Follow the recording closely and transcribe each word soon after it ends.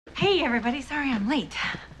Hey, everybody. Sorry I'm late.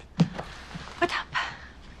 What's up?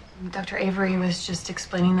 Dr. Avery was just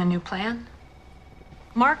explaining the new plan.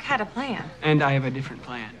 Mark had a plan. And I have a different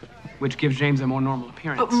plan, which gives James a more normal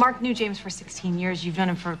appearance. But Mark knew James for 16 years. You've known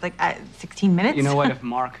him for, like, 16 minutes? You know what? If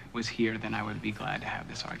Mark was here, then I would be glad to have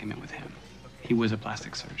this argument with him. He was a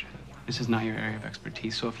plastic surgeon. This is not your area of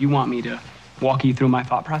expertise, so if you want me to walk you through my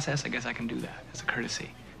thought process, I guess I can do that as a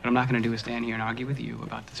courtesy. What I'm not going to do is stand here and argue with you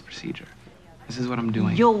about this procedure. This is what I'm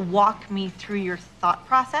doing. You'll walk me through your thought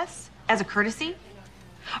process as a courtesy?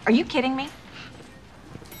 Are you kidding me?